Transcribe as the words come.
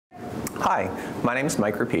Hi, my name is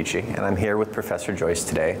Mike Rapici, and I'm here with Professor Joyce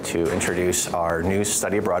today to introduce our new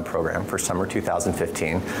study abroad program for summer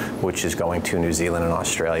 2015, which is going to New Zealand and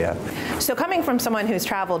Australia. So coming from someone who's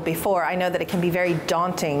traveled before, I know that it can be very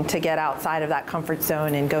daunting to get outside of that comfort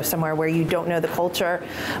zone and go somewhere where you don't know the culture,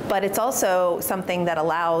 but it's also something that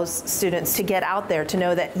allows students to get out there, to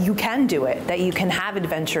know that you can do it, that you can have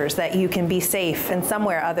adventures, that you can be safe in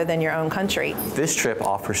somewhere other than your own country. This trip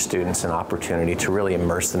offers students an opportunity to really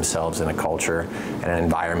immerse themselves in a culture and an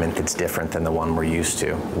environment that's different than the one we're used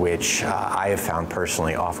to, which I have found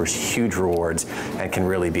personally offers huge rewards and can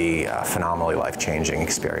really be a phenomenally life-changing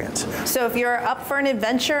experience. So if you're up for an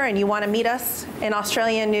adventure and you want to meet us in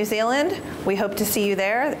Australia and New Zealand, we hope to see you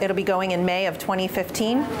there. It'll be going in May of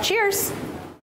 2015. Cheers!